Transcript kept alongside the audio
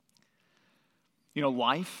You know,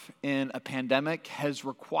 life in a pandemic has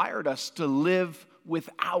required us to live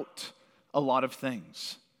without a lot of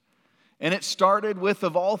things. And it started with,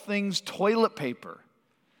 of all things, toilet paper.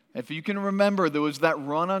 If you can remember, there was that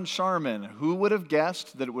run on Charmin. Who would have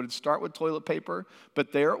guessed that it would start with toilet paper?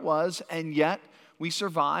 But there it was, and yet we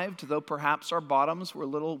survived, though perhaps our bottoms were a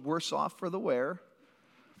little worse off for the wear.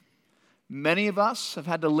 Many of us have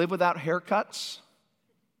had to live without haircuts.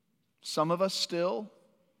 Some of us still.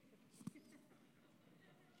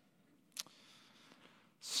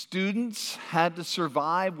 Students had to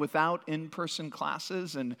survive without in-person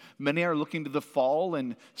classes, and many are looking to the fall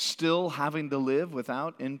and still having to live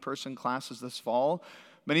without in-person classes this fall.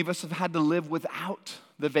 Many of us have had to live without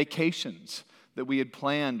the vacations that we had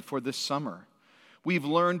planned for this summer. We've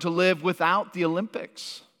learned to live without the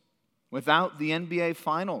Olympics, without the NBA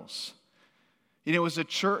Finals. You know, as a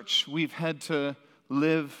church, we've had to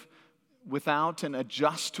live without and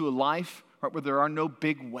adjust to a life where there are no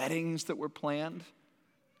big weddings that were planned.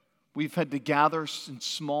 We've had to gather in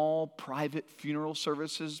small, private funeral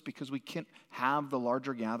services because we can't have the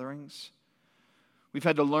larger gatherings. We've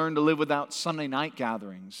had to learn to live without Sunday night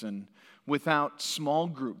gatherings and without small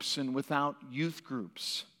groups and without youth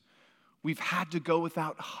groups. We've had to go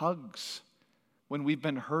without hugs when we've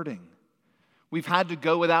been hurting. We've had to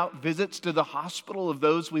go without visits to the hospital of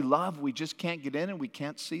those we love. We just can't get in and we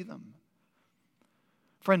can't see them.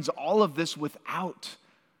 Friends, all of this without,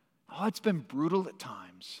 it's been brutal at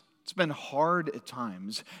times. It's been hard at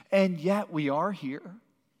times, and yet we are here.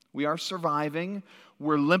 We are surviving.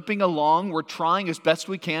 We're limping along. We're trying as best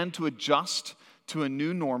we can to adjust to a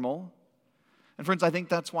new normal. And friends, I think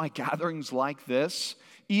that's why gatherings like this,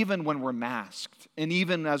 even when we're masked and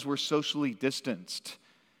even as we're socially distanced,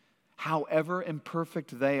 however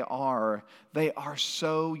imperfect they are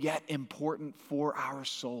so yet important for our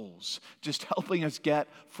souls, just helping us get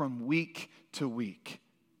from week to week.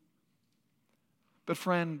 But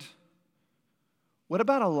friend, what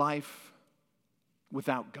about a life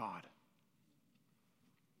without God?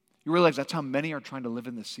 You realize that's how many are trying to live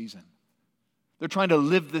in this season. They're trying to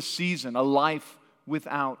live this season, a life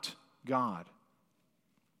without God.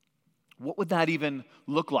 What would that even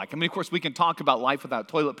look like? I mean, of course, we can talk about life without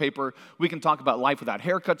toilet paper. We can talk about life without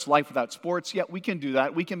haircuts, life without sports. Yeah, we can do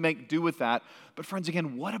that. We can make do with that. But friends,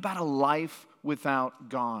 again, what about a life without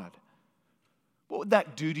God? What would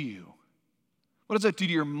that do to you? What does that do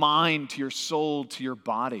to your mind, to your soul, to your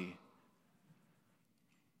body?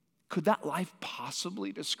 Could that life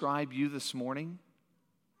possibly describe you this morning?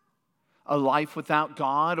 A life without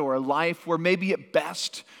God, or a life where maybe at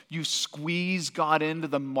best you squeeze God into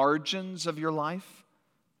the margins of your life?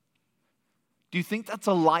 Do you think that's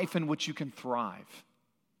a life in which you can thrive?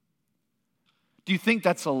 Do you think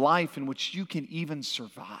that's a life in which you can even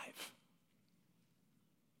survive?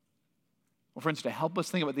 Well, friends, to help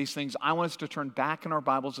us think about these things, I want us to turn back in our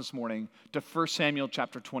Bibles this morning to 1 Samuel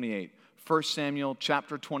chapter 28. 1 Samuel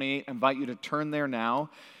chapter 28, I invite you to turn there now.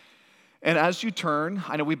 And as you turn,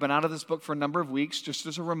 I know we've been out of this book for a number of weeks. Just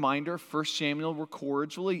as a reminder, 1 Samuel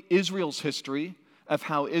records really Israel's history of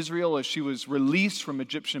how Israel, as she was released from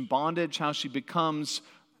Egyptian bondage, how she becomes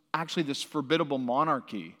actually this formidable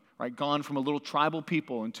monarchy, right? Gone from a little tribal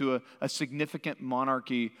people into a significant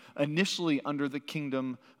monarchy, initially under the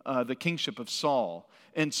kingship of Saul.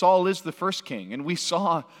 And Saul is the first king. And we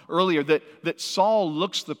saw earlier that Saul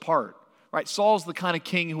looks the part. Right, Saul's the kind of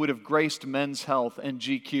king who would have graced Men's Health and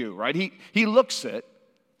GQ, right? He looks it.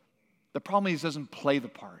 The problem is he doesn't play the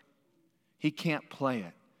part. He can't play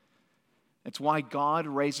it. It's why God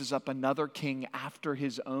raises up another king after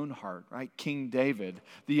his own heart, right? King David,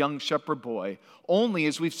 the young shepherd boy. Only,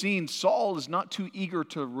 as we've seen, Saul is not too eager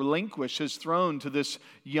to relinquish his throne to this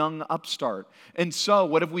young upstart. And so,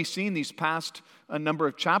 what have we seen these past a number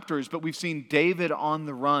of chapters? But we've seen David on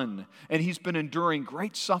the run, and he's been enduring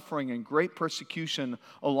great suffering and great persecution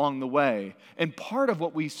along the way. And part of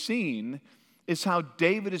what we've seen is how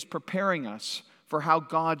David is preparing us for how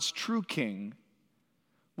God's true king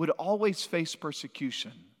would always face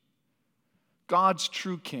persecution. God's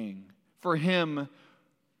true king, for him,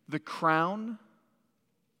 the crown,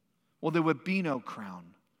 well, there would be no crown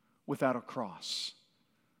without a cross.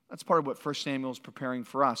 That's part of what 1 Samuel is preparing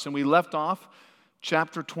for us. And we left off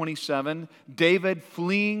chapter 27. David,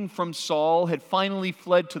 fleeing from Saul, had finally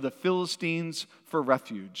fled to the Philistines for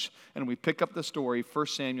refuge. And we pick up the story, 1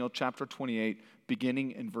 Samuel chapter 28,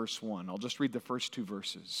 beginning in verse 1. I'll just read the first two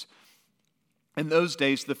verses. In those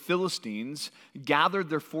days, the Philistines gathered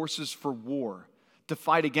their forces for war to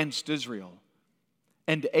fight against Israel.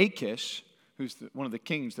 And Achish, who's one of the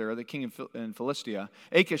kings there, the king in Philistia,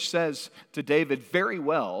 Achish says to David,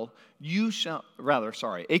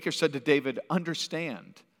 Achish said to David,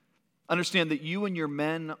 understand that you and your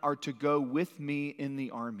men are to go with me in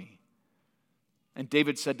the army. And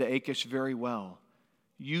David said to Achish, very well,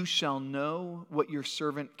 you shall know what your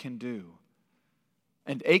servant can do.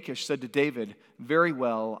 And Achish said to David, very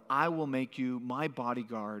well, I will make you my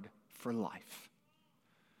bodyguard for life.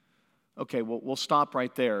 Okay, well, we'll stop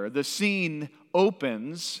right there. The scene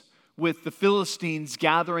opens with the Philistines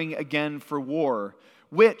gathering again for war,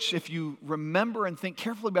 which, if you remember and think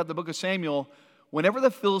carefully about the book of Samuel, whenever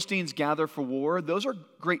the Philistines gather for war, those are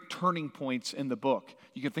great turning points in the book.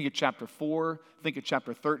 You can think of chapter 4, think of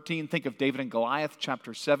chapter 13, think of David and Goliath,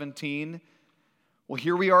 chapter 17. Well,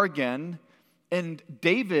 here we are again, and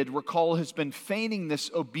David, recall, has been feigning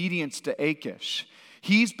this obedience to Achish.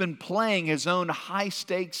 He's been playing his own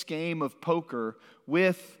high-stakes game of poker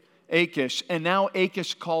with Achish, and now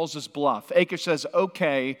Achish calls his bluff. Achish says,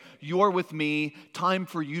 okay, you're with me. Time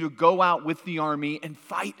for you to go out with the army and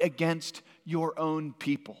fight against your own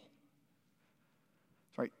people.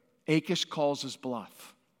 Right? Achish calls his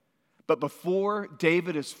bluff. But before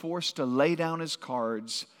David is forced to lay down his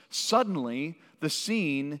cards, suddenly the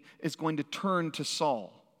scene is going to turn to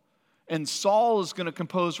Saul. And Saul is going to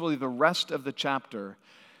compose really the rest of the chapter.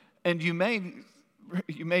 And you may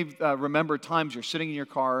remember times you're sitting in your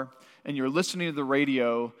car and you're listening to the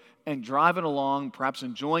radio and driving along, perhaps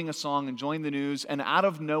enjoying a song, enjoying the news, and out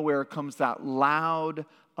of nowhere comes that loud,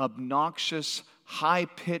 obnoxious,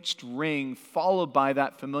 high-pitched ring followed by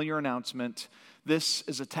that familiar announcement, this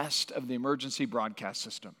is a test of the emergency broadcast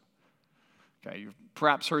system. Okay, you've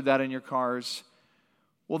perhaps heard that in your cars.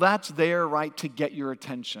 Well, that's there, right, to get your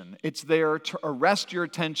attention. It's there to arrest your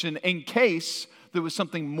attention in case there was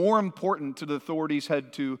something more important to the authorities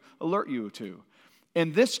had to alert you to.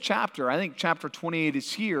 In this chapter, I think chapter 28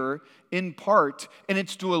 is here in part, and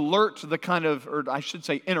it's to alert the kind of, or I should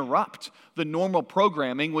say interrupt the normal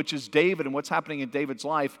programming, which is David and what's happening in David's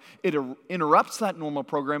life. It interrupts that normal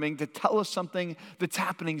programming to tell us something that's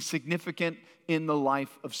happening significant in the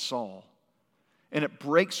life of Saul. And it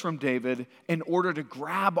breaks from David in order to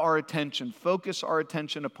grab our attention, focus our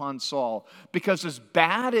attention upon Saul. Because as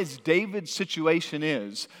bad as David's situation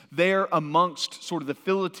is, there amongst sort of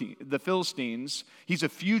the Philistines, he's a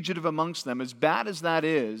fugitive amongst them. As bad as that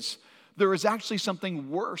is, there is actually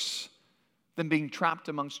something worse than being trapped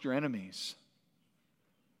amongst your enemies.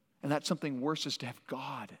 And that something worse is to have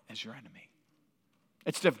God as your enemy.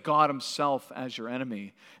 It's to have God himself as your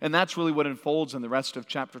enemy. And that's really what unfolds in the rest of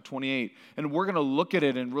chapter 28. And we're going to look at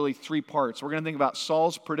it in really three parts. We're going to think about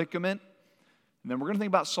Saul's predicament, and then we're going to think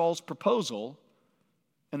about Saul's proposal,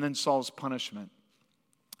 and then Saul's punishment.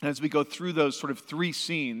 And as we go through those sort of three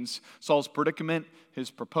scenes, Saul's predicament, his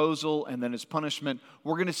proposal, and then his punishment,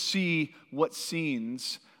 we're going to see what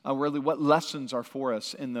scenes really what lessons are for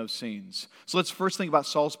us in those scenes. So let's first think about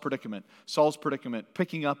Saul's predicament. Saul's predicament,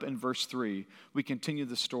 picking up in verse 3, we continue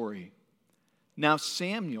the story. Now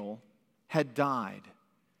Samuel had died,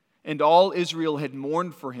 and all Israel had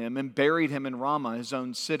mourned for him and buried him in Ramah, his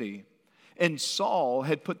own city. And Saul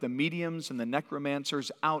had put the mediums and the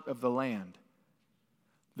necromancers out of the land.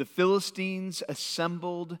 The Philistines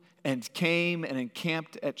assembled and came and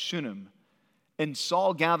encamped at Shunem. And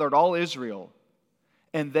Saul gathered all Israel,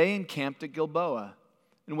 and they encamped at Gilboa.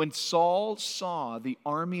 And when Saul saw the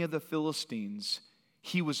army of the Philistines,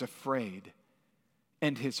 he was afraid,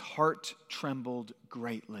 and his heart trembled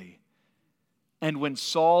greatly. And when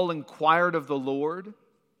Saul inquired of the Lord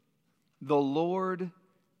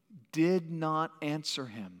did not answer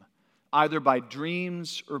him, either by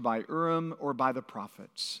dreams or by Urim or by the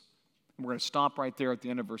prophets. And we're going to stop right there at the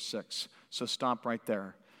end of verse 6. So stop right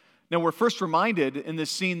there. Now, we're first reminded in this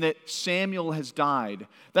scene that Samuel has died.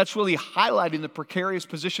 That's really highlighting the precarious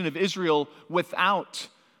position of Israel without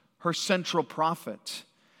her central prophet.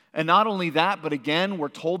 And not only that, but again, we're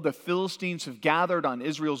told the Philistines have gathered on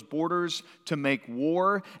Israel's borders to make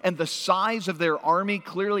war. And the size of their army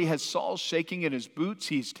clearly has Saul shaking in his boots.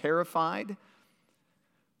 He's terrified.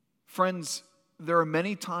 Friends, there are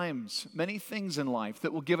many times, many things in life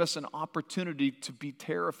that will give us an opportunity to be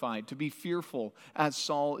terrified, to be fearful, as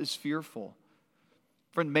Saul is fearful.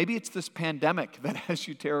 Friend, maybe it's this pandemic that has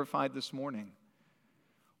you terrified this morning.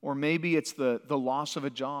 Or maybe it's the loss of a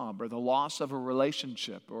job or the loss of a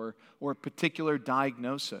relationship or a particular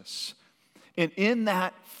diagnosis. And in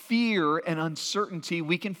that fear and uncertainty,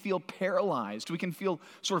 we can feel paralyzed. We can feel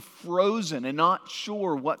sort of frozen and not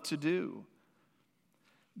sure what to do.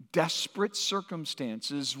 Desperate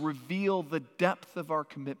circumstances reveal the depth of our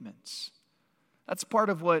commitments. That's part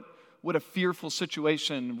of what what a fearful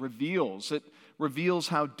situation reveals. It reveals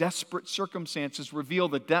how desperate circumstances reveal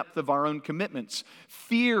the depth of our own commitments.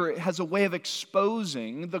 Fear has a way of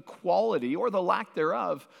exposing the quality or the lack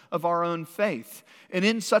thereof of our own faith. And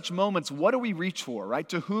in such moments, what do we reach for, right?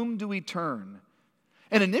 To whom do we turn?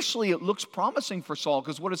 And initially, it looks promising for Saul,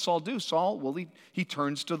 because what does Saul do? Saul, well, he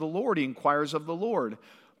turns to the Lord. He inquires of the Lord.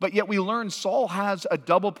 But yet we learn Saul has a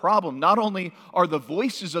double problem. Not only are the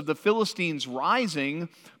voices of the Philistines rising,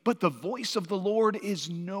 but the voice of the Lord is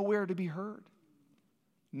nowhere to be heard.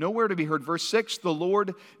 Nowhere to be heard. Verse 6, the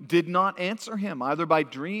Lord did not answer him, either by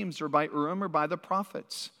dreams or by Urim or by the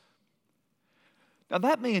prophets. Now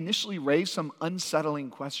that may initially raise some unsettling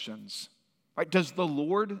questions. Right? Does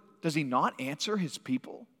he not answer his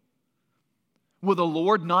people? Will the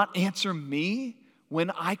Lord not answer me when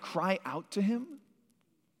I cry out to him?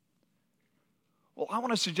 Well, I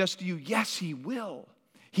want to suggest to you, yes, he will.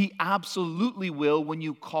 He absolutely will when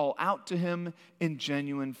you call out to him in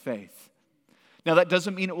genuine faith. Now, that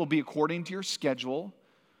doesn't mean it will be according to your schedule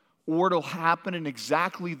or it'll happen in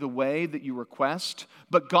exactly the way that you request,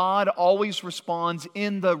 but God always responds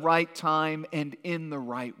in the right time and in the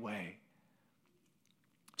right way.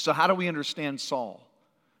 So how do we understand Saul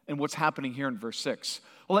and what's happening here in verse 6?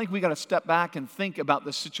 Well, I think we got to step back and think about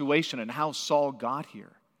the situation and how Saul got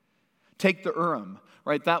here. Take the Urim,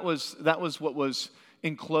 right? That was what was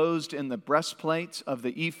enclosed in the breastplate of the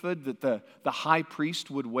ephod that the high priest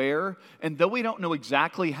would wear. And though we don't know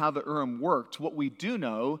exactly how the Urim worked, what we do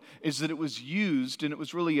know is that it was used, and it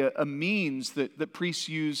was really a means that priests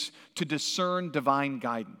use to discern divine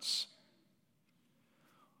guidance.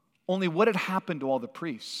 Only what had happened to all the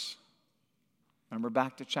priests? Remember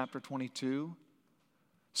back to chapter 22?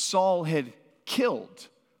 Saul had killed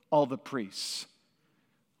all the priests.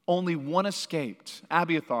 Only one escaped,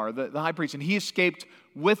 Abiathar, the high priest, and he escaped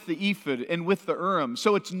with the ephod and with the Urim.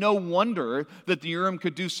 So it's no wonder that the Urim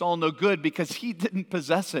could do Saul no good, because he didn't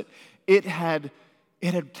possess it. It had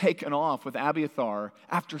taken off with Abiathar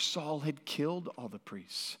after Saul had killed all the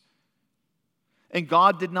priests. And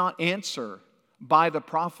God did not answer by the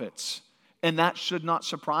prophets, and that should not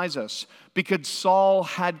surprise us, because Saul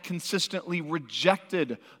had consistently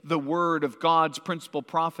rejected the word of God's principal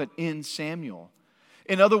prophet in Samuel.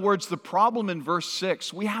 In other words, the problem in verse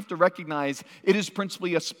 6, we have to recognize it is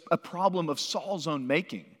principally a problem of Saul's own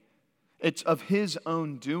making. It's of his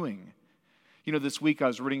own doing. You know, this week I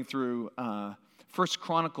was reading through 1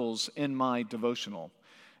 Chronicles in my devotional.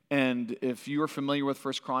 And if you are familiar with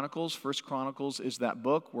 1 Chronicles is that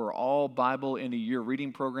book where all Bible in a year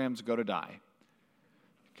reading programs go to die.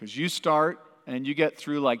 Because you start and you get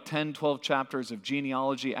through like 10, 12 chapters of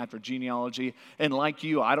genealogy after genealogy. And like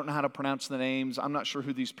you, I don't know how to pronounce the names. I'm not sure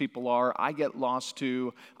who these people are. I get lost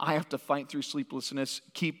too. I have to fight through sleeplessness,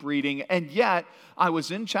 keep reading. And yet, I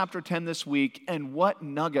was in chapter 10 this week, and what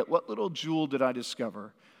nugget, what little jewel did I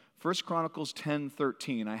discover? 1 Chronicles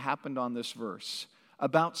 10:13. I happened on this verse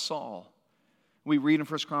about Saul. We read in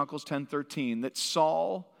 1 Chronicles 10:13 that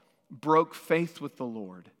Saul broke faith with the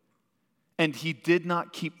Lord, and he did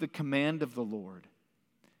not keep the command of the Lord.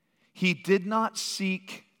 He did not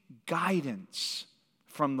seek guidance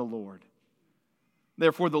from the Lord.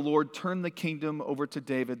 Therefore, the Lord turned the kingdom over to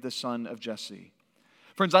David, the son of Jesse.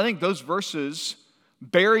 Friends, I think those verses,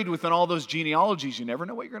 buried within all those genealogies, you never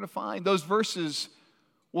know what you're going to find. Those verses,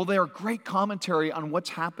 well, they are great commentary on what's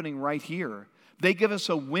happening right here. They give us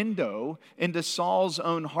a window into Saul's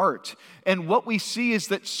own heart. And what we see is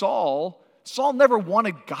that Saul never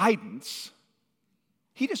wanted guidance.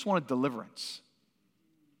 He just wanted deliverance.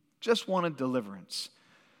 Just wanted deliverance.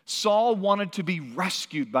 Saul wanted to be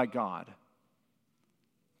rescued by God.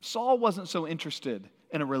 Saul wasn't so interested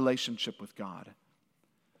in a relationship with God.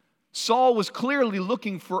 Saul was clearly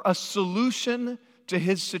looking for a solution to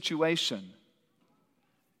his situation.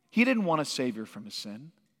 He didn't want a savior from his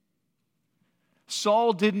sin.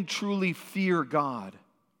 Saul didn't truly fear God.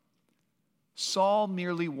 Saul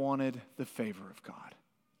merely wanted the favor of God.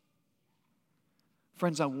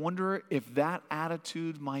 Friends, I wonder if that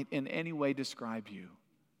attitude might in any way describe you.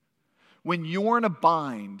 When you're in a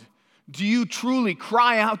bind, do you truly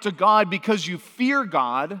cry out to God because you fear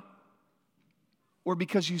God, or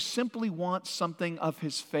because you simply want something of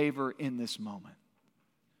His favor in this moment?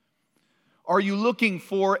 Are you looking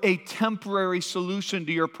for a temporary solution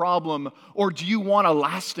to your problem, or do you want a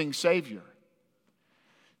lasting Savior?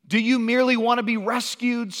 Do you merely want to be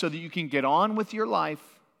rescued so that you can get on with your life,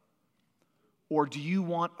 or do you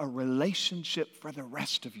want a relationship for the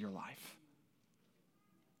rest of your life?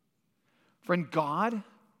 Friend, God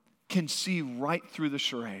can see right through the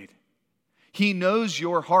charade. He knows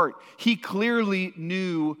your heart. He clearly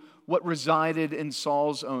knew what resided in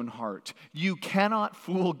Saul's own heart. You cannot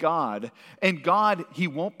fool God, and God, he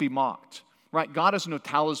won't be mocked, right? God is no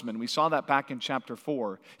talisman. We saw that back in chapter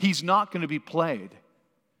 4. He's not going to be played.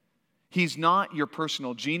 He's not your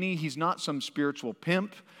personal genie. He's not some spiritual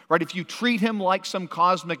pimp, right? If you treat him like some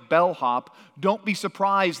cosmic bellhop, don't be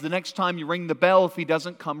surprised the next time you ring the bell if he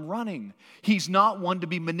doesn't come running. He's not one to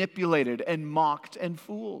be manipulated and mocked and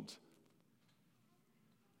fooled.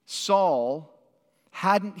 Saul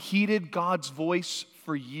hadn't heeded God's voice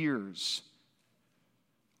for years.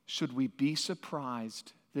 Should we be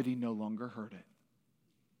surprised that he no longer heard it?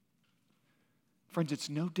 Friends, it's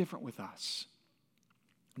no different with us.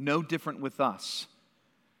 No different with us.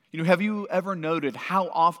 You know, have you ever noted how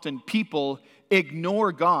often people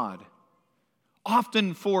ignore God?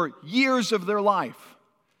 Often for years of their life.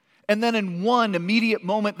 And then in one immediate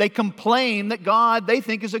moment, they complain that God, they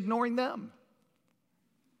think, is ignoring them.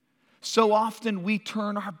 So often we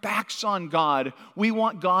turn our backs on God. We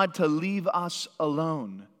want God to leave us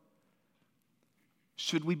alone.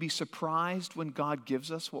 Should we be surprised when God gives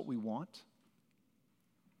us what we want?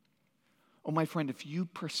 Oh, my friend, if you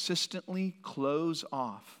persistently close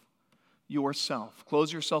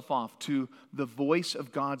yourself off to the voice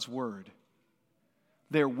of God's word,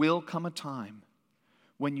 there will come a time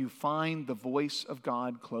when you find the voice of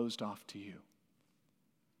God closed off to you.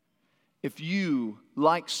 If you,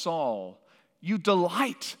 like Saul, you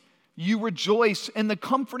delight, you rejoice in the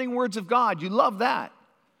comforting words of God, you love that,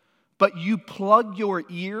 but you plug your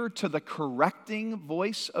ear to the correcting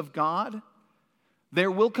voice of God,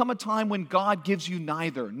 there will come a time when God gives you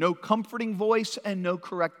neither, no comforting voice and no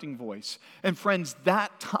correcting voice. And friends,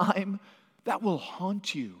 that time, that will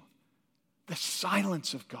haunt you, the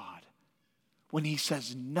silence of God, when he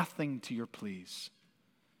says nothing to your pleas.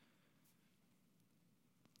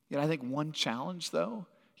 Yet I think one challenge, though,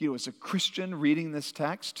 as a Christian reading this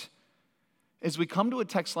text, is we come to a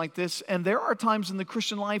text like this, and there are times in the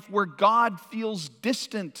Christian life where God feels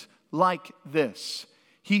distant like this.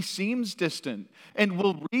 He seems distant. And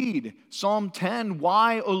we'll read Psalm 10,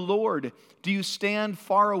 "Why, O Lord, do you stand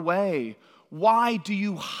far away? Why do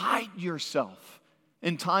you hide yourself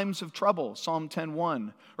in times of trouble?" Psalm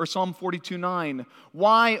 10:1. Or Psalm 42:9,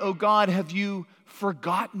 "Why, O God, have you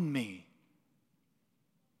forgotten me?"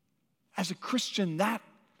 As a Christian, that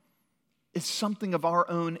is something of our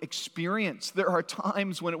own experience. There are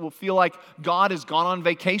times when it will feel like God has gone on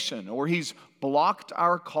vacation or he's blocked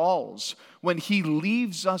our calls, when he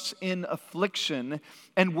leaves us in affliction,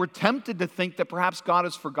 and we're tempted to think that perhaps God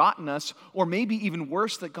has forgotten us, or maybe even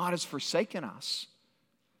worse, that God has forsaken us.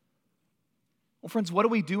 Well, friends, what do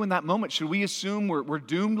we do in that moment? Should we assume we're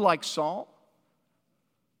doomed like Saul?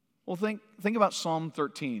 Well, think about Psalm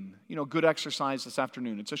 13. Good exercise this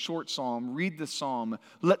afternoon. It's a short psalm. Read the psalm.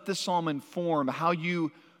 Let the psalm inform how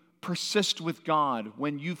you persist with God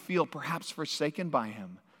when you feel perhaps forsaken by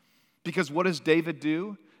him. Because what does David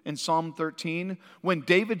do in Psalm 13? When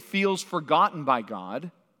David feels forgotten by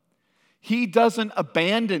God, he doesn't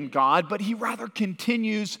abandon God, but he rather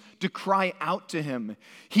continues to cry out to him.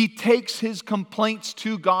 He takes his complaints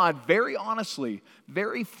to God very honestly,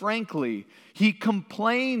 very frankly. He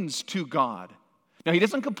complains to God. Now, he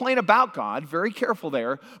doesn't complain about God, very careful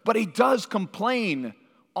there, but he does complain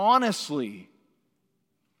honestly.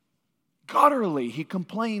 Gutturally, he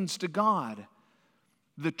complains to God.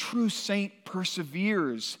 The true saint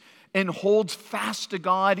perseveres and holds fast to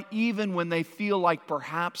God even when they feel like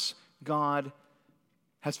perhaps God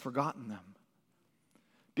has forgotten them.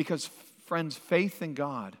 Because, friends, faith in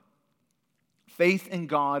God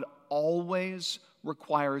always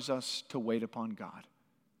requires us to wait upon God.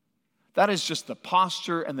 That is just the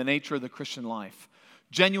posture and the nature of the Christian life.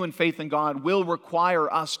 Genuine faith in God will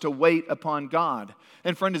require us to wait upon God.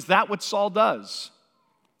 And friend, is that what Saul does?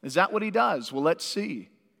 Is that what he does? Well, let's see.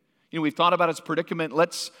 We've thought about his predicament.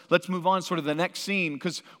 Let's move on sort of the next scene,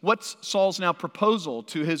 because what's Saul's now proposal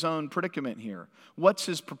to his own predicament here? What's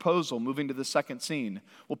his proposal moving to the second scene?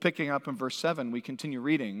 Well, picking up in verse 7, we continue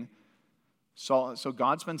reading. So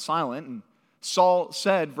God's been silent, and Saul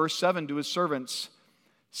said, verse 7, to his servants,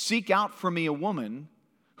 "Seek out for me a woman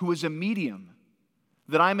who is a medium,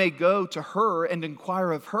 that I may go to her and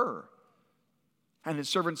inquire of her." And his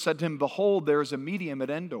servants said to him, "Behold, there is a medium at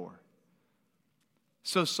Endor."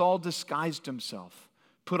 So Saul disguised himself,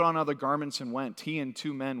 put on other garments, and went, he and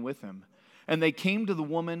 2 men with him. And they came to the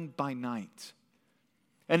woman by night.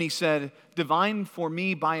 And he said, "Divine for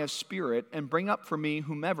me by a spirit, and bring up for me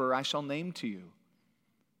whomever I shall name to you."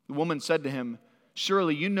 The woman said to him,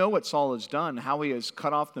 "Surely you know what Saul has done, how he has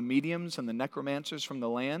cut off the mediums and the necromancers from the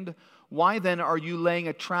land. Why then are you laying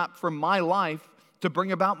a trap for my life to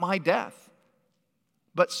bring about my death?"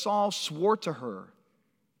 But Saul swore to her,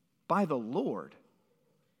 by the Lord,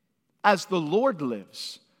 as the Lord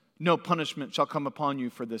lives, no punishment shall come upon you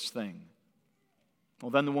for this thing.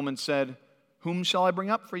 Well, then the woman said, whom shall I bring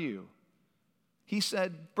up for you? He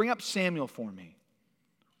said, bring up Samuel for me.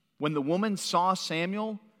 When the woman saw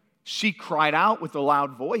Samuel, she cried out with a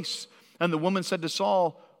loud voice. And the woman said to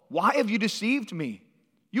Saul, why have you deceived me?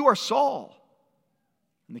 You are Saul.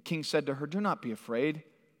 And the king said to her, do not be afraid.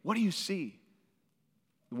 What do you see?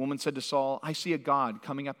 The woman said to Saul, I see a God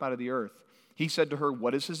coming up out of the earth. He said to her,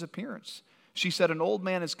 what is his appearance? She said, an old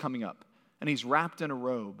man is coming up, and he's wrapped in a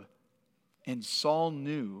robe. And Saul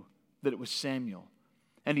knew that it was Samuel.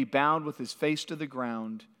 And he bowed with his face to the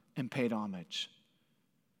ground and paid homage.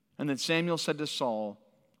 And then Samuel said to Saul,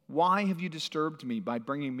 why have you disturbed me by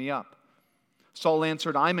bringing me up? Saul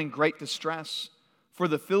answered, I'm in great distress, for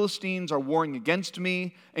the Philistines are warring against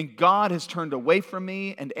me, and God has turned away from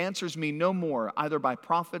me and answers me no more, either by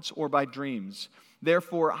prophets or by dreams.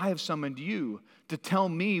 Therefore, I have summoned you to tell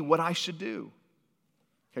me what I should do.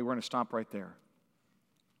 Okay, we're going to stop right there.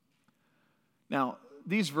 Now,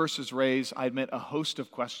 these verses raise, I admit, a host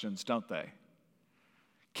of questions, don't they?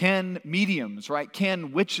 Can mediums, right?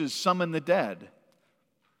 Can witches summon the dead?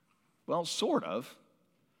 Well, sort of.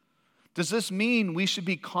 Does this mean we should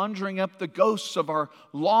be conjuring up the ghosts of our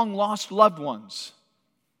long-lost loved ones?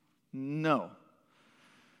 No.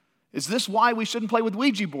 Is this why we shouldn't play with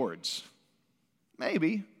Ouija boards?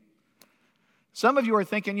 Maybe. Some of you are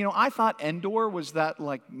thinking, I thought Endor was that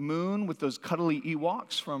moon with those cuddly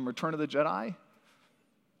Ewoks from Return of the Jedi.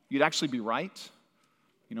 You'd actually be right.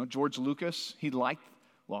 George Lucas, I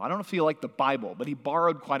don't know if he liked the Bible, but he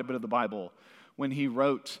borrowed quite a bit of the Bible when he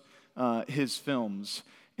wrote his films.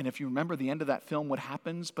 And if you remember the end of that film, what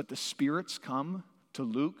happens? But the spirits come to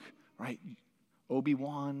Luke, right?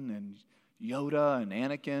 Obi-Wan and Yoda and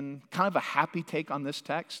Anakin. Kind of a happy take on this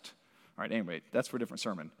text. All right, anyway, that's for a different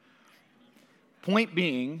sermon. Point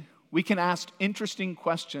being, we can ask interesting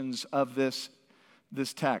questions of this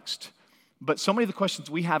text. But so many of the questions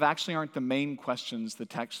we have actually aren't the main questions the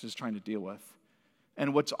text is trying to deal with.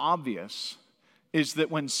 And what's obvious is that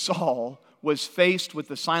when Saul was faced with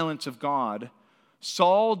the silence of God,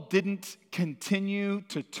 Saul didn't continue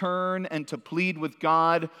to turn and to plead with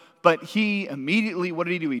God, but he immediately, what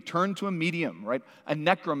did he do? He turned to a medium, right? A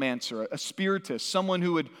necromancer, a spiritist, someone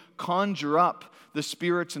who would conjure up the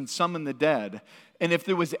spirits and summon the dead. And if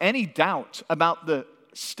there was any doubt about the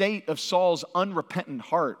state of Saul's unrepentant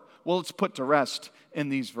heart, well, it's put to rest in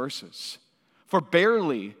these verses. For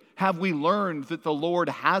barely have we learned that the Lord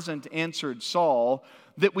hasn't answered Saul,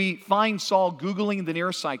 that we find Saul Googling the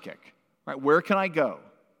nearest psychic. Right, where can I go?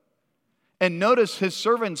 And notice his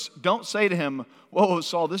servants don't say to him, whoa,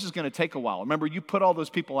 Saul, this is going to take a while. Remember, you put all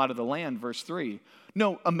those people out of the land, verse 3.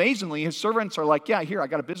 No, amazingly, his servants are like, yeah, here, I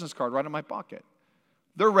got a business card right in my pocket.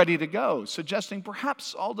 They're ready to go, suggesting perhaps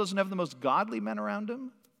Saul doesn't have the most godly men around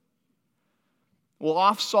him. Well,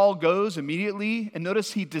 off Saul goes immediately, and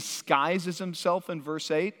notice he disguises himself in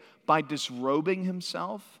verse 8 by disrobing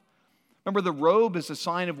himself. Remember, the robe is a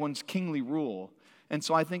sign of one's kingly rule. And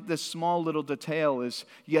so I think this small little detail is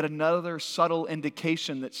yet another subtle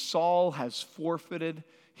indication that Saul has forfeited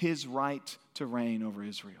his right to reign over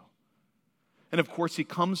Israel. And of course, he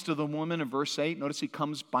comes to the woman in verse 8. Notice he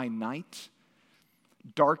comes by night.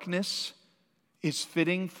 Darkness is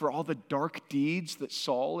fitting for all the dark deeds that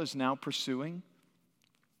Saul is now pursuing.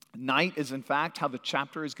 Night is, in fact, how the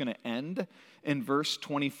chapter is going to end in verse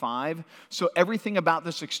 25. So everything about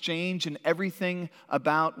this exchange and everything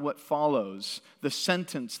about what follows, the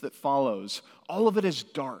sentence that follows, all of it is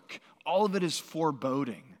dark. All of it is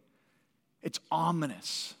foreboding. It's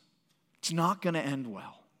ominous. It's not going to end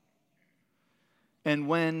well. And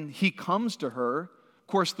when he comes to her, of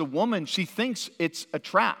course, the woman, she thinks it's a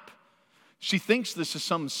trap. She thinks this is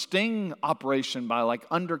some sting operation by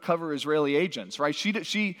undercover Israeli agents, right? She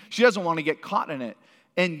doesn't want to get caught in it.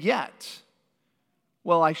 And yet,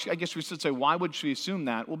 well, I guess we should say, why would she assume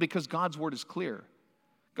that? Well, because God's word is clear.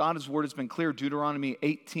 God's word has been clear. Deuteronomy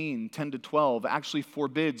 18, 10 to 12 actually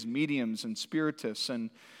forbids mediums and spiritists and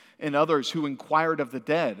others who inquired of the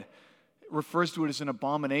dead. It refers to it as an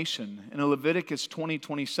abomination. In Leviticus 20,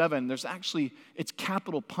 27, there's actually, it's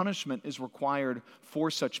capital punishment is required for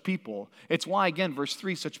such people. It's why, again, verse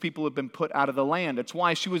 3, such people have been put out of the land. It's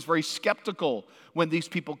why she was very skeptical when these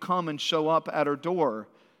people come and show up at her door.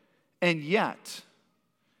 And yet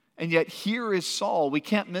here is Saul, we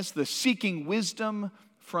can't miss this, seeking wisdom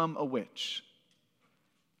from a witch.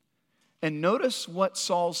 And notice what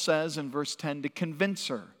Saul says in verse 10 to convince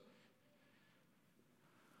her.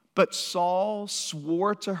 But Saul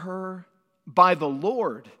swore to her by the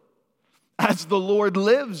Lord, As the Lord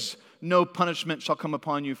lives, no punishment shall come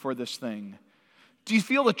upon you for this thing. Do you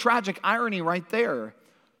feel the tragic irony right there?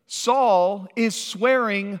 Saul is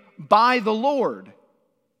swearing by the Lord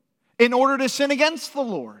in order to sin against the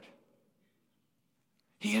Lord.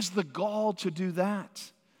 He has the gall to do that.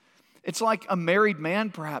 It's like a married man,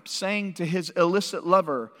 perhaps, saying to his illicit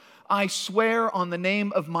lover, I swear on the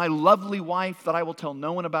name of my lovely wife that I will tell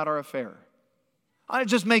no one about our affair. It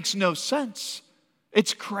just makes no sense.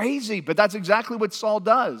 It's crazy, but that's exactly what Saul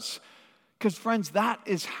does. Because friends, that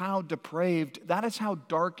is how depraved, that is how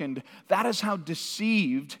darkened, that is how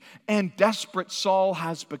deceived and desperate Saul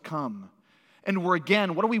has become. And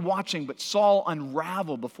what are we watching but Saul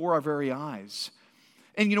unravel before our very eyes?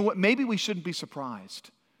 And you know what? Maybe we shouldn't be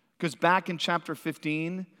surprised. Because back in chapter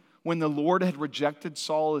 15, when the Lord had rejected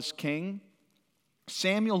Saul as king,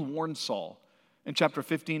 Samuel warned Saul in chapter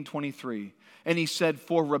 15:23. And he said,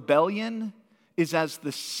 for rebellion is as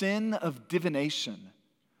the sin of divination.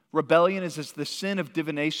 Rebellion is as the sin of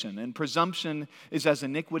divination, and presumption is as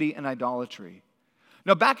iniquity and idolatry.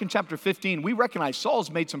 Now, back in chapter 15, we recognize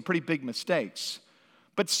Saul's made some pretty big mistakes.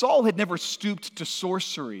 But Saul had never stooped to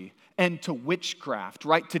sorcery and to witchcraft,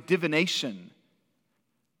 right, to divination.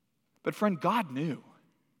 But friend, God knew.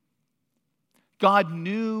 God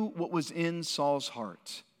knew what was in Saul's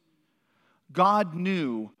heart. God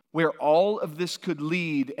knew where all of this could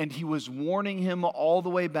lead, and he was warning him all the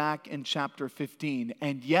way back in chapter 15.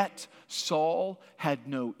 And yet, Saul had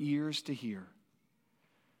no ears to hear.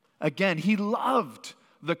 Again, he loved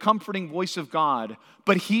the comforting voice of God,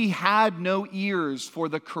 but he had no ears for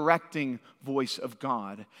the correcting voice of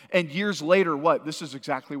God. And years later, what? This is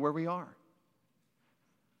exactly where we are.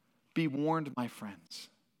 Be warned, my friends.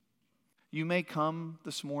 You may come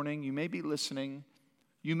this morning, you may be listening,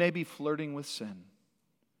 you may be flirting with sin.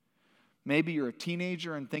 Maybe you're a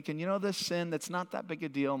teenager and thinking, this sin, that's not that big a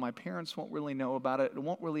deal. My parents won't really know about it. It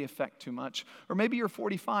won't really affect too much. Or maybe you're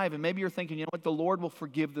 45 and maybe you're thinking, the Lord will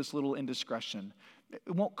forgive this little indiscretion.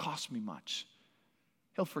 It won't cost me much.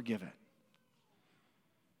 He'll forgive it.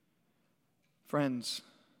 Friends,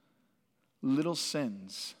 little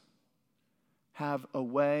sins have a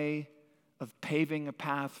way of paving a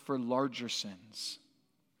path for larger sins,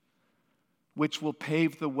 which will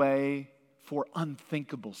pave the way for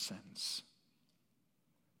unthinkable sins.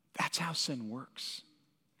 That's how sin works.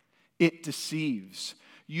 It deceives.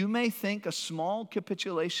 You may think a small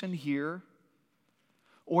capitulation here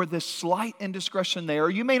or this slight indiscretion there,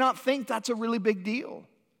 you may not think that's a really big deal.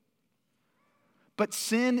 But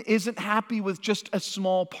sin isn't happy with just a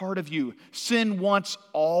small part of you. Sin wants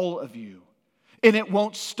all of you. And it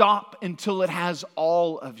won't stop until it has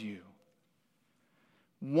all of you.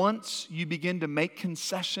 Once you begin to make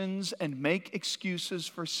concessions and make excuses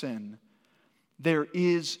for sin, there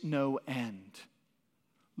is no end.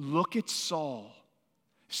 Look at Saul.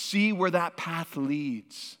 See where that path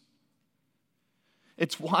leads.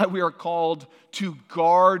 It's why we are called to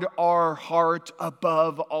guard our heart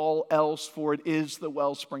above all else, for it is the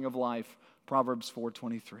wellspring of life. Proverbs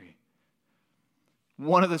 4:23.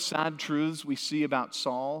 One of the sad truths we see about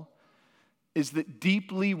Saul is that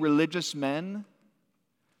deeply religious men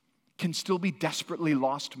can still be desperately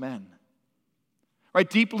lost men. Right?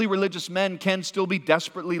 Deeply religious men can still be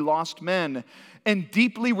desperately lost men. And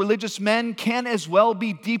deeply religious men can as well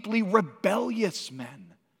be deeply rebellious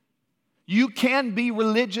men. You can be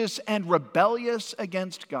religious and rebellious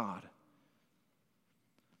against God.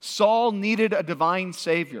 Saul needed a divine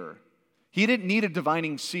savior. He didn't need a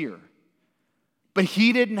divining seer. But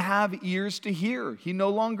he didn't have ears to hear. He no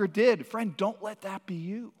longer did. Friend, don't let that be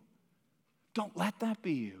you. Don't let that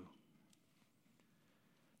be you.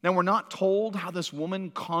 Now, we're not told how this woman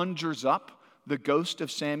conjures up the ghost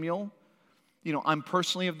of Samuel. I'm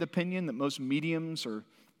personally of the opinion that most mediums or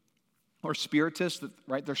spiritists,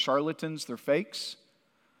 right, they're charlatans, they're fakes.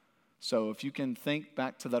 So if you can think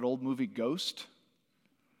back to that old movie Ghost,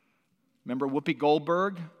 remember Whoopi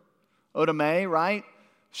Goldberg, Oda Mae, right?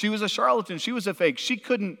 She was a charlatan, she was a fake. She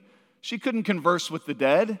couldn't converse with the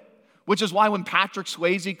dead, which is why when Patrick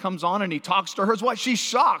Swayze comes on and he talks to her, she's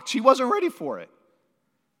shocked. She wasn't ready for it.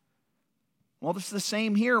 Well, this is the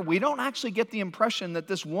same here. We don't actually get the impression that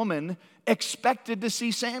this woman expected to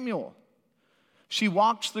see Samuel. She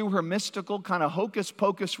walks through her mystical kind of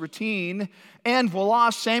hocus-pocus routine, and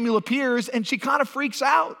voila, Samuel appears, and she kind of freaks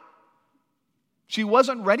out. She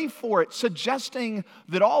wasn't ready for it, suggesting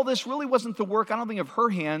that all this really wasn't the work, I don't think, of her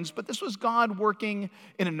hands, but this was God working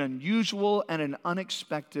in an unusual and an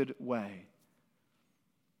unexpected way.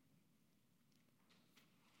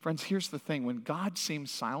 Friends, here's the thing. When God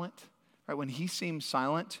seems silent, right, when he seems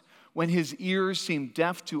silent, when his ears seem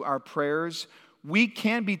deaf to our prayers, we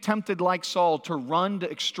can be tempted like Saul to run to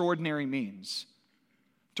extraordinary means.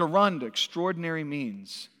 To run to extraordinary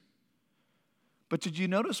means. But did you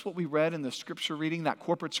notice what we read in the scripture reading, that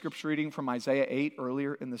corporate scripture reading from Isaiah 8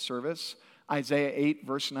 earlier in the service? Isaiah 8,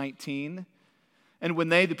 verse 19. And when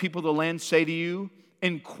they, the people of the land, say to you,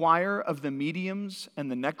 inquire of the mediums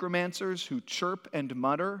and the necromancers who chirp and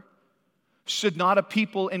mutter, should not a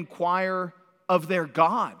people inquire of their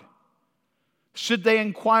God? Should they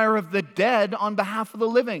inquire of the dead on behalf of the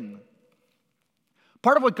living?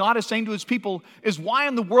 Part of what God is saying to his people is, why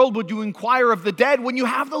in the world would you inquire of the dead when you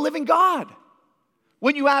have the living God?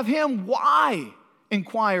 When you have him, why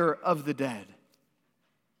inquire of the dead?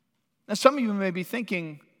 Now, some of you may be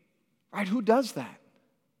thinking, right, who does that?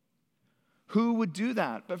 Who would do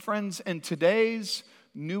that? But friends, in today's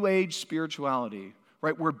New Age spirituality,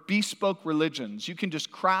 right, we're bespoke religions. You can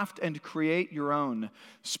just craft and create your own.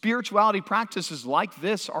 Spirituality practices like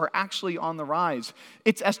this are actually on the rise.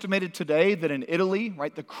 It's estimated today that in Italy,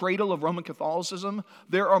 right, the cradle of Roman Catholicism,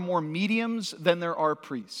 there are more mediums than there are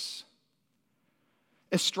priests.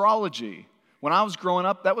 Astrology. When I was growing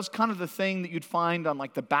up, that was kind of the thing that you'd find on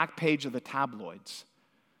like the back page of the tabloids.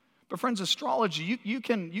 But friends, astrology, you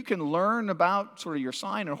can learn about sort of your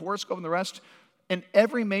sign and horoscope and the rest in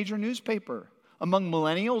every major newspaper. Among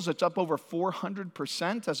millennials, it's up over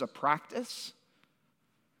 400% as a practice.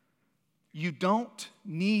 You don't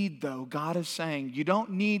need, though, God is saying, you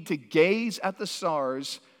don't need to gaze at the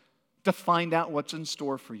stars to find out what's in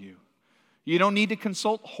store for you. You don't need to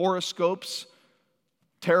consult horoscopes,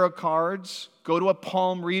 tarot cards, go to a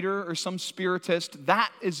palm reader or some spiritist.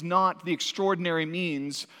 That is not the extraordinary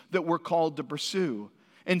means that we're called to pursue.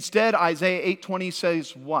 Instead, Isaiah 8:20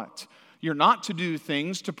 says what? You're not to do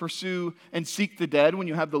things to pursue and seek the dead when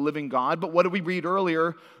you have the living God. But what did we read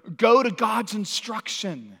earlier? Go to God's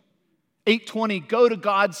instruction. 8:20, go to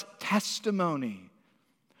God's testimony.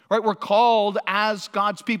 Right? We're called as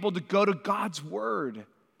God's people to go to God's word.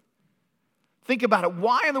 Think about it.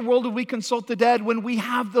 Why in the world do we consult the dead when we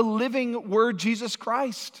have the living word, Jesus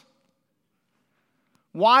Christ?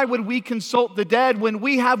 Why would we consult the dead when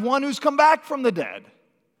we have one who's come back from the dead?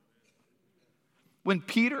 When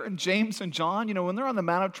Peter and James and John, when they're on the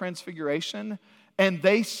Mount of Transfiguration and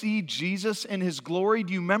they see Jesus in his glory,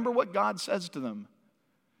 do you remember what God says to them?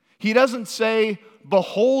 He doesn't say,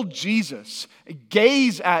 behold Jesus,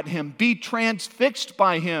 gaze at him, be transfixed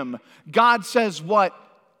by him. God says what?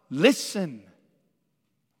 Listen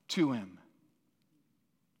to him.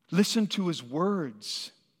 Listen to his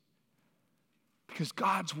words. Because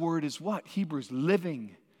God's word is what? Hebrews,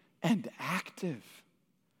 living and active.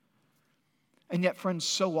 And yet, friends,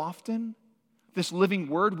 so often, this living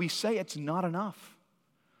word, we say it's not enough.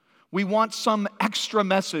 We want some extra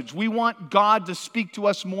message. We want God to speak to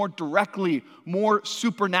us more directly, more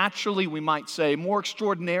supernaturally, we might say, more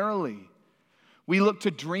extraordinarily. We look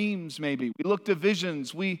to dreams, maybe. We look to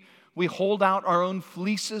visions. We hold out our own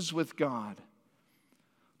fleeces with God.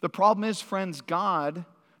 The problem is, friends, God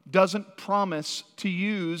doesn't promise to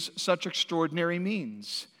use such extraordinary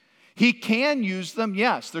means. He can use them,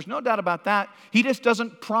 yes, there's no doubt about that. He just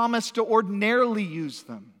doesn't promise to ordinarily use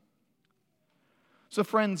them. So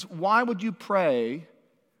friends, why would you pray?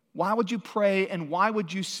 Why would you pray and why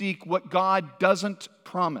would you seek what God doesn't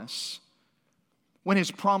promise when his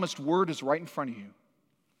promised word is right in front of you?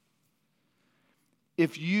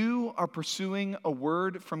 If you are pursuing a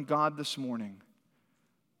word from God this morning,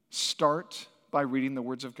 start by reading the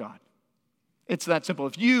words of God. It's that simple.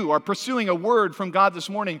 If you are pursuing a word from God this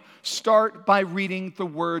morning, start by reading the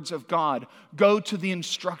words of God. Go to the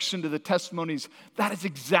instruction, to the testimonies. That is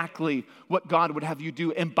exactly what God would have you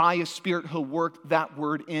do. And by his Spirit, he'll work that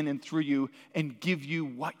word in and through you and give you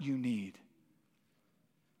what you need.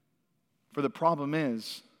 For the problem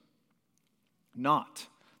is not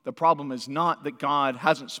that God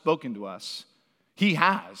hasn't spoken to us. He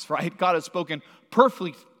has, right? God has spoken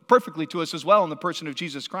perfectly to us as well in the person of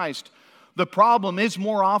Jesus Christ. The problem is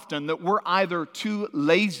more often that we're either too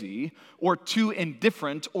lazy or too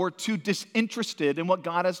indifferent or too disinterested in what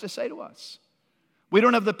God has to say to us. We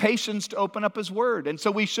don't have the patience to open up his word, and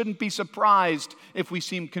so we shouldn't be surprised if we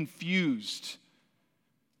seem confused,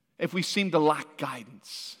 if we seem to lack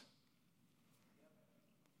guidance.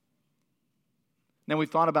 Now we've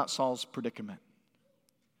thought about Saul's predicament,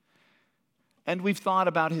 and we've thought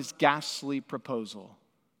about his ghastly proposal.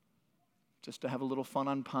 Just to have a little fun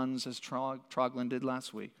on puns as Troglin did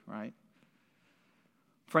last week, right?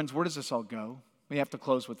 Friends, where does this all go? We have to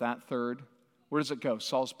close with that. Third, where does it go?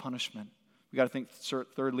 Saul's punishment. We got to think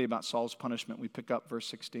thirdly about Saul's punishment. We pick up verse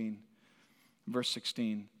 16. Verse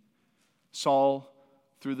 16. Saul,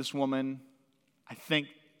 through this woman, I think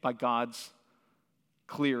by God's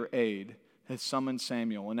clear aid, has summoned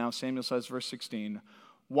Samuel. And now Samuel says, verse 16,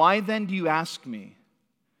 "Why then do you ask me,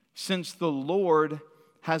 since the Lord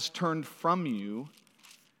has turned from you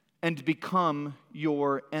and become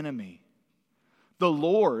your enemy? The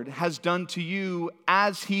Lord has done to you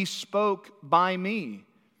as he spoke by me.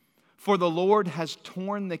 For the Lord has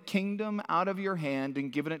torn the kingdom out of your hand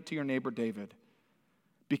and given it to your neighbor David,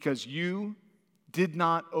 because you did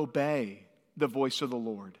not obey the voice of the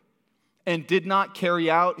Lord and did not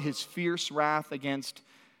carry out his fierce wrath against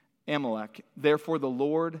Amalek. Therefore the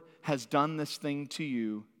Lord has done this thing to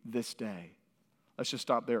you this day." Let's just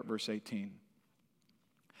stop there at verse 18.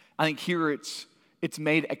 I think here it's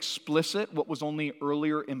made explicit what was only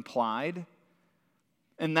earlier implied,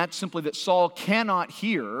 and that's simply that Saul cannot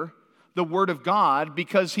hear the word of God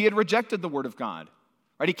because he had rejected the word of God.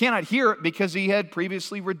 Right? He cannot hear it because he had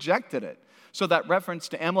previously rejected it. So that reference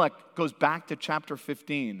to Amalek goes back to chapter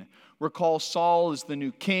 15. Recall, Saul is the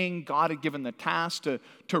new king. God had given the task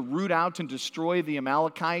to root out and destroy the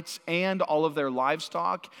Amalekites and all of their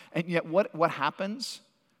livestock. And yet what happens?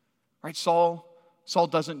 Right? Saul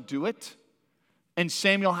doesn't do it. And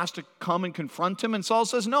Samuel has to come and confront him. And Saul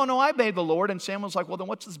says, no, I obeyed the Lord. And Samuel's like, well, then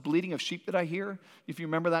what's this bleating of sheep that I hear? If you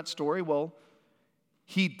remember that story, well,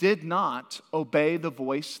 he did not obey the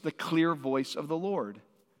voice, the clear voice of the Lord.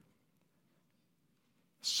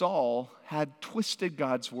 Saul had twisted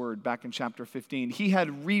God's word back in chapter 15. He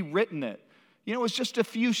had rewritten it. It was just a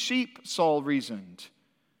few sheep, Saul reasoned.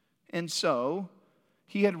 And so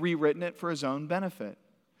he had rewritten it for his own benefit.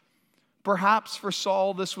 Perhaps for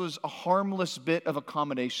Saul, this was a harmless bit of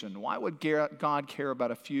accommodation. Why would God care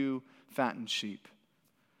about a few fattened sheep?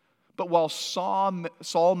 But while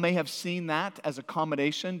Saul may have seen that as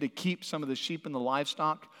accommodation to keep some of the sheep and the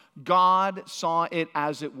livestock, God saw it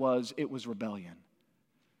as it was rebellion.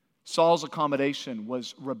 Saul's accommodation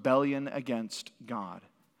was rebellion against God.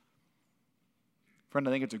 Friend,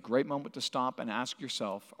 I think it's a great moment to stop and ask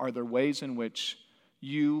yourself, are there ways in which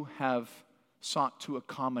you have sought to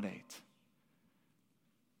accommodate?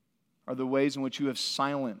 Are there ways in which you have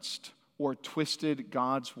silenced or twisted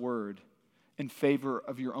God's word in favor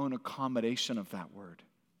of your own accommodation of that word?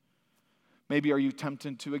 Maybe are you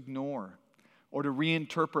tempted to ignore or to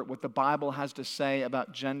reinterpret what the Bible has to say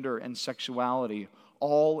about gender and sexuality,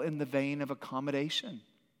 all in the vein of accommodation?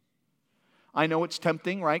 I know it's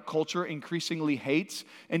tempting, right? Culture increasingly hates.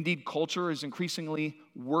 Indeed, culture is increasingly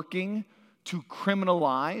working to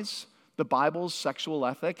criminalize the Bible's sexual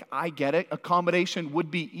ethic. I get it. Accommodation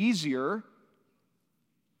would be easier,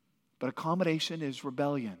 but accommodation is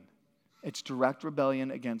rebellion. It's direct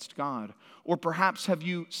rebellion against God. Or perhaps have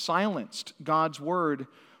you silenced God's word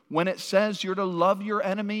when it says you're to love your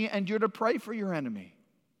enemy and you're to pray for your enemy?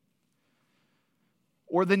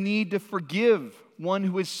 Or the need to forgive one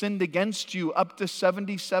who has sinned against you up to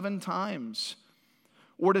 77 times?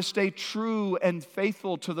 Or to stay true and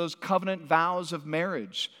faithful to those covenant vows of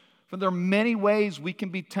marriage? For there are many ways we can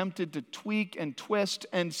be tempted to tweak and twist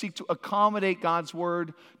and seek to accommodate God's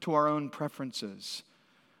word to our own preferences.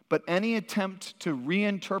 But any attempt to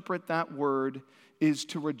reinterpret that word is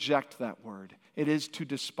to reject that word. It is to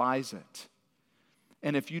despise it.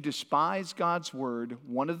 And if you despise God's word,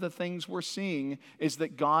 one of the things we're seeing is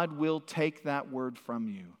that God will take that word from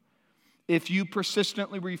you. If you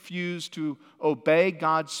persistently refuse to obey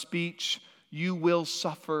God's speech, you will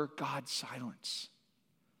suffer God's silence.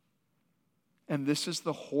 And this is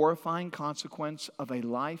the horrifying consequence of a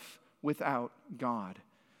life without God.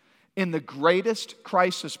 In the greatest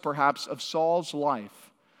crisis, perhaps, of Saul's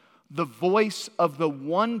life, the voice of the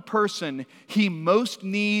one person he most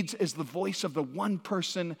needs is the voice of the one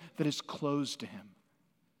person that is close to him.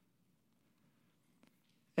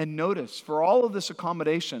 And notice, for all of this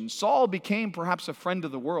accommodation, Saul became perhaps a friend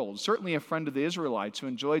of the world, certainly a friend of the Israelites who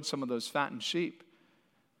enjoyed some of those fattened sheep.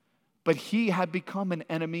 But he had become an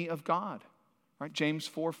enemy of God. Right? James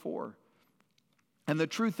 4:4. And the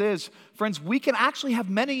truth is, friends, we can actually have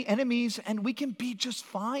many enemies and we can be just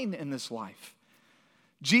fine in this life.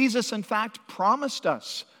 Jesus, in fact, promised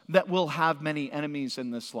us that we'll have many enemies in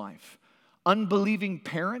this life. Unbelieving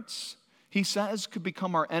parents, he says, could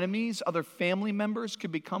become our enemies. Other family members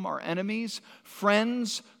could become our enemies.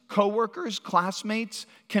 Friends, coworkers, classmates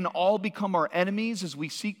can all become our enemies as we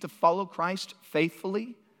seek to follow Christ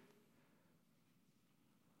faithfully.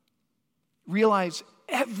 Realize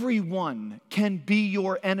everyone can be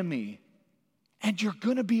your enemy, and you're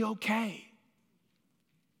going to be okay.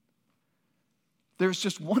 There's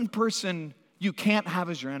just one person you can't have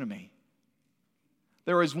as your enemy.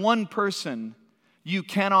 There is one person you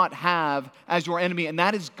cannot have as your enemy, and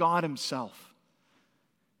that is God himself.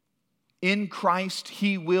 In Christ,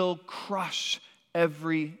 he will crush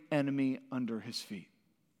every enemy under his feet.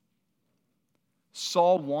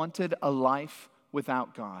 Saul wanted a life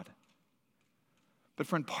without God. But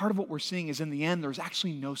friend, part of what we're seeing is in the end, there's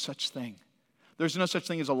actually no such thing. There's no such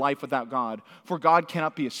thing as a life without God. For God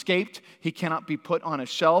cannot be escaped. He cannot be put on a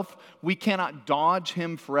shelf. We cannot dodge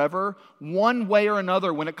him forever. One way or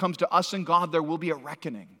another, when it comes to us and God, there will be a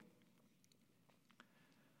reckoning.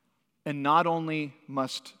 And not only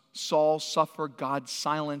must Saul suffer God's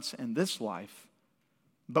silence in this life,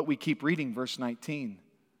 but we keep reading verse 19.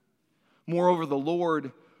 Moreover, the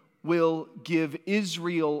Lord will give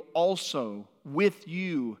Israel also with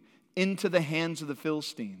you into the hands of the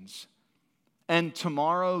Philistines. And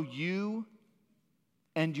tomorrow you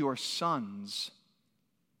and your sons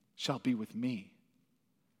shall be with me.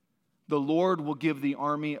 The Lord will give the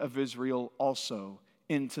army of Israel also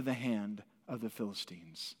into the hand of the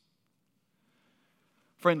Philistines.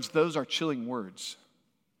 Friends, those are chilling words.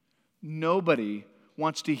 Nobody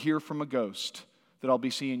wants to hear from a ghost that I'll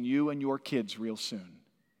be seeing you and your kids real soon.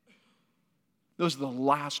 Those are the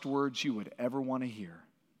last words you would ever want to hear.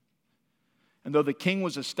 And though the king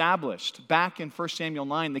was established, back in 1 Samuel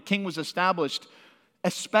 9, the king was established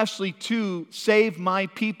especially to save my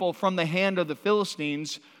people from the hand of the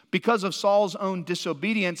Philistines. Because of Saul's own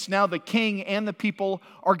disobedience, now the king and the people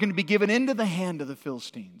are going to be given into the hand of the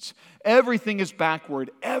Philistines. Everything is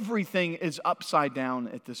backward. Everything is upside down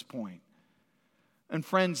at this point. And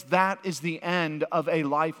friends, that is the end of a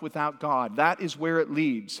life without God. That is where it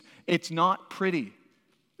leads. It's not pretty.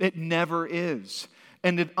 It never is.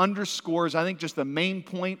 And it underscores, I think, just the main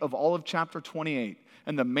point of all of chapter 28.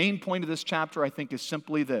 And the main point of this chapter, I think, is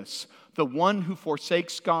simply this: the one who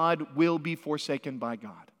forsakes God will be forsaken by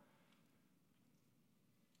God.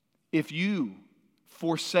 If you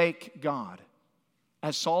forsake God,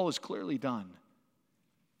 as Saul has clearly done,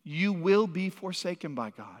 you will be forsaken by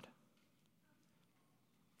God.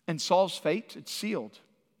 And Saul's fate, it's sealed.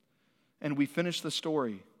 And we finish the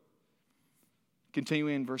story.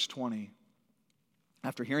 Continuing in verse 20.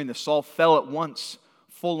 After hearing this, Saul fell at once,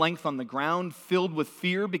 full length on the ground, filled with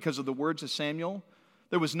fear because of the words of Samuel.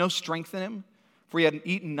 There was no strength in him, for he had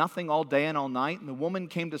eaten nothing all day and all night. And the woman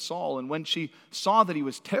came to Saul, and when she saw that he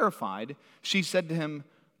was terrified, she said to him,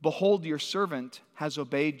 "Behold, your servant has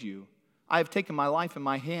obeyed you. I have taken my life in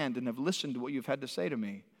my hand and have listened to what you've had to say to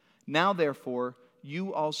me. Now, therefore,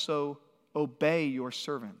 you also obey your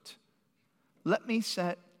servant. Let me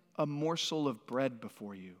set a morsel of bread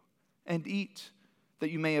before you, and eat,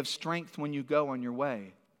 that you may have strength when you go on your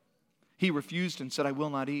way." He refused and said, "I will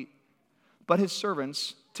not eat." But his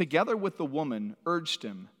servants, together with the woman, urged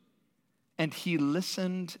him, and he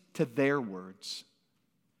listened to their words.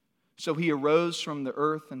 So he arose from the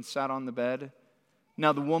earth and sat on the bed.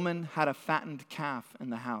 Now the woman had a fattened calf in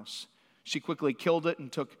the house. She quickly killed it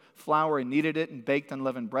and took flour and kneaded it and baked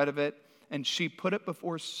unleavened bread of it. And she put it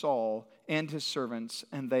before Saul and his servants,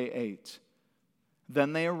 and they ate.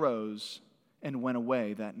 Then they arose and went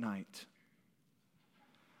away that night.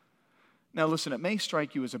 Now listen, it may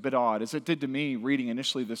strike you as a bit odd, as it did to me reading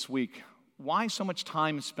initially this week. Why so much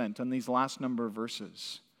time spent on these last number of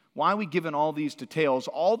verses? Why are we given all these details,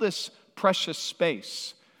 all this precious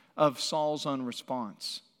space of Saul's own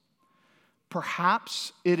response?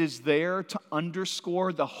 Perhaps it is there to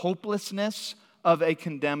underscore the hopelessness of a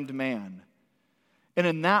condemned man. And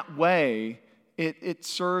in that way, it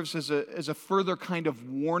serves as a further kind of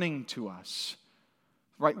warning to us.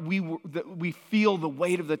 Right? We feel the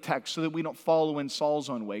weight of the text so that we don't follow in Saul's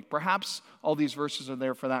own wake. Perhaps all these verses are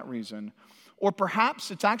there for that reason. Or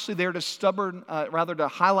perhaps it's actually there to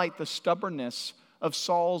highlight the stubbornness of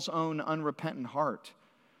Saul's own unrepentant heart.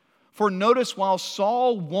 For notice, while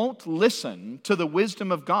Saul won't listen to the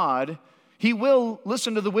wisdom of God, he will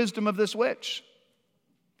listen to the wisdom of this witch.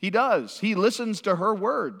 He does. He listens to her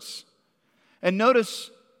words. And notice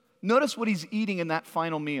what he's eating in that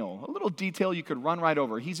final meal. A little detail you could run right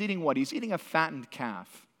over. He's eating what? He's eating a fattened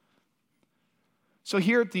calf. So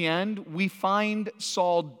here at the end, we find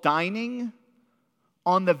Saul dining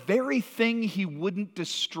on the very thing he wouldn't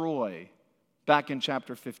destroy back in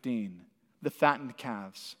chapter 15, the fattened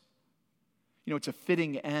calves. You know, it's a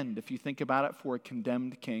fitting end, if you think about it, for a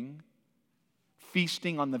condemned king,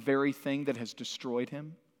 feasting on the very thing that has destroyed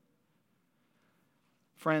him.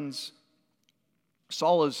 Friends,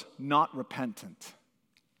 Saul is not repentant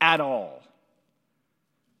at all.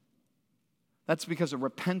 That's because a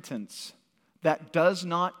repentance that does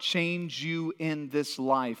not change you in this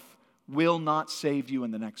life will not save you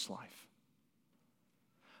in the next life.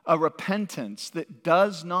 A repentance that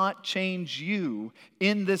does not change you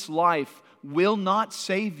in this life will not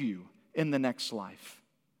save you in the next life.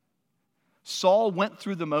 Saul went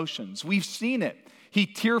through the motions. We've seen it. He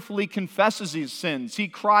tearfully confesses his sins. He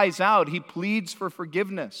cries out. He pleads for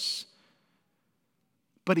forgiveness.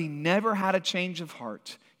 But he never had a change of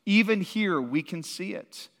heart. Even here, we can see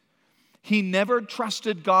it. He never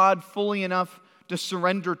trusted God fully enough to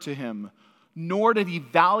surrender to him, nor did he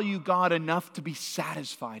value God enough to be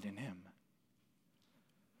satisfied in him.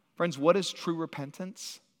 Friends, what is true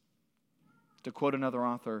repentance? To quote another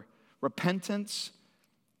author, repentance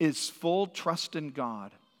is full trust in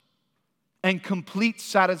God and complete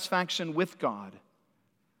satisfaction with God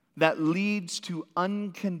that leads to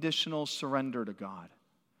unconditional surrender to God.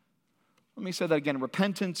 Let me say that again.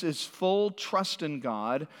 Repentance is full trust in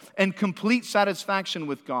God and complete satisfaction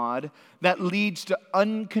with God that leads to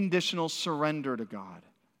unconditional surrender to God.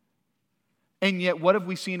 And yet, what have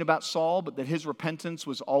we seen about Saul? But that his repentance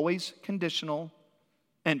was always conditional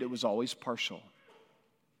and it was always partial.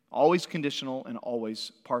 Always conditional and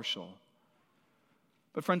always partial.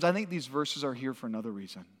 But friends, I think these verses are here for another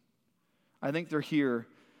reason. I think they're here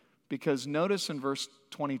because notice in verse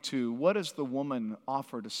 22, what does the woman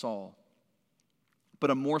offer to Saul? But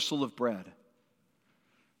a morsel of bread.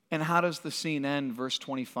 And how does the scene end? Verse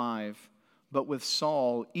 25, but with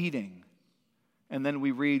Saul eating. And then we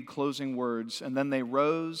read closing words, and then they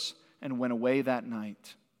rose and went away that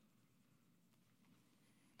night.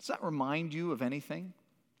 Does that remind you of anything?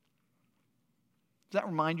 Does that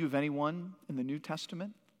remind you of anyone in the New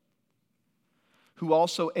Testament who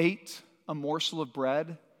also ate a morsel of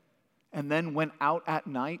bread and then went out at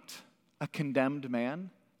night a condemned man?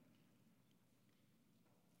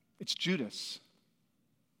 It's Judas.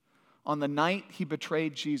 On the night he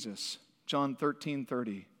betrayed Jesus, John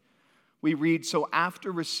 13:30, we read, so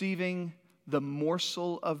after receiving the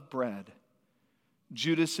morsel of bread,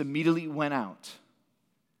 Judas immediately went out,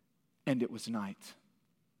 and it was night.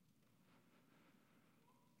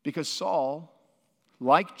 Because Saul,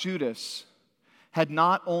 like Judas, had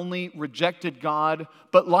not only rejected God,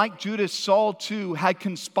 but like Judas, Saul too had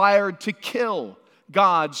conspired to kill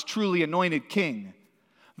God's truly anointed king.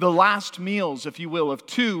 The last meals, if you will, of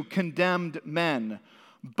two condemned men.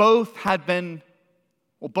 Both had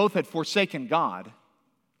forsaken God,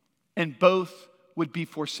 and both would be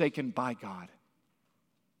forsaken by God.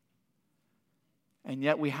 And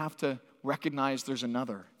yet we have to recognize there's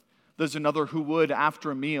another. There's another who would, after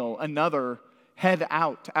a meal, another head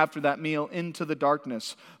out after that meal into the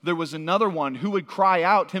darkness. There was another one who would cry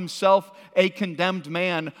out, himself a condemned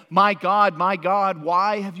man, my God,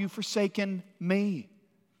 why have you forsaken me?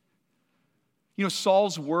 You know,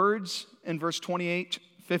 Saul's words in verse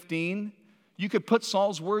 28:15, you could put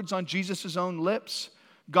Saul's words on Jesus' own lips.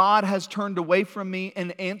 God has turned away from me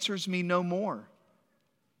and answers me no more.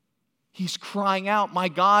 He's crying out, my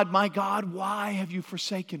God, why have you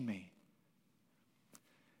forsaken me?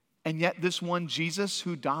 And yet this one Jesus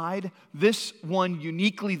who died, this one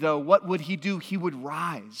uniquely though, what would he do? He would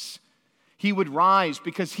rise. He would rise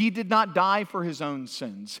because he did not die for his own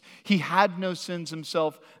sins. He had no sins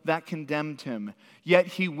himself that condemned him. Yet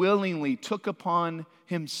he willingly took upon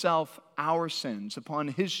himself our sins, upon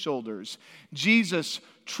his shoulders. Jesus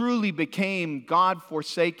truly became God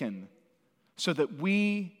forsaken so that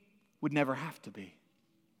we would never have to be.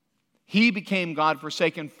 He became God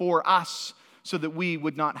forsaken for us so that we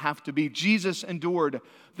would not have to be. Jesus endured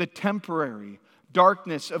the temporary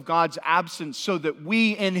darkness of God's absence so that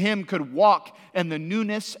we in him could walk in the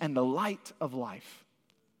newness and the light of life.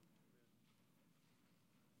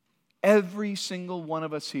 Every single one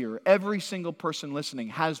of us here, every single person listening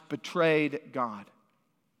has betrayed God.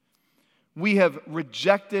 We have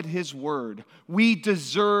rejected his word. We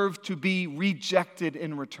deserve to be rejected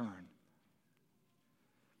in return.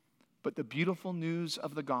 But the beautiful news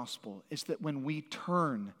of the gospel is that when we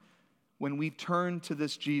turn to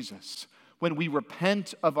this Jesus, when we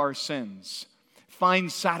repent of our sins,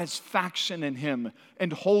 find satisfaction in him,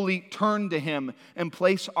 and wholly turn to him and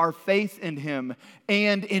place our faith in him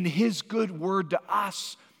and in his good word to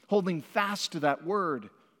us, holding fast to that word.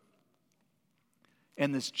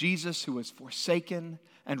 And this Jesus who was forsaken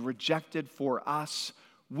and rejected for us,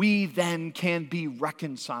 we then can be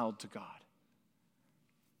reconciled to God.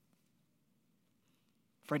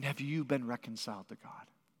 Friend, have you been reconciled to God?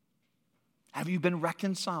 Have you been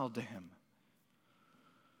reconciled to him?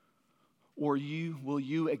 Or will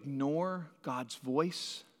you ignore God's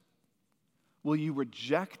voice? Will you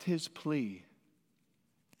reject his plea?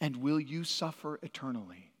 And will you suffer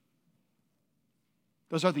eternally?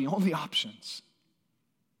 Those are the only options.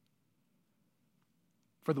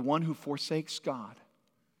 For the one who forsakes God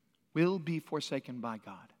will be forsaken by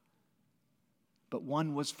God. But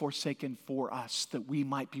one was forsaken for us that we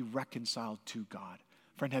might be reconciled to God.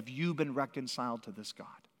 Friend, have you been reconciled to this God?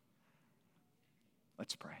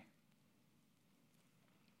 Let's pray.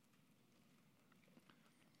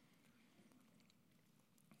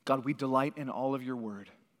 God, we delight in all of your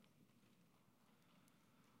word.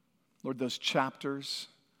 Lord, those chapters,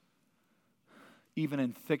 even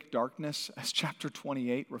in thick darkness, as chapter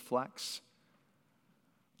 28 reflects,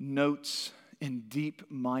 notes in deep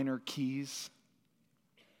minor keys.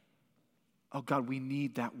 Oh God, we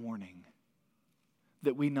need that warning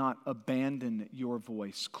that we not abandon your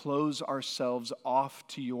voice, close ourselves off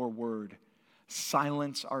to your word,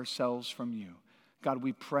 silence ourselves from you. God,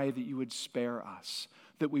 we pray that you would spare us,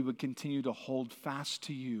 that we would continue to hold fast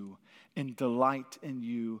to you and delight in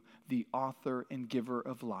you, the author and giver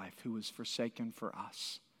of life, who was forsaken for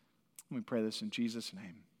us. We pray this in Jesus'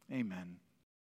 name. Amen.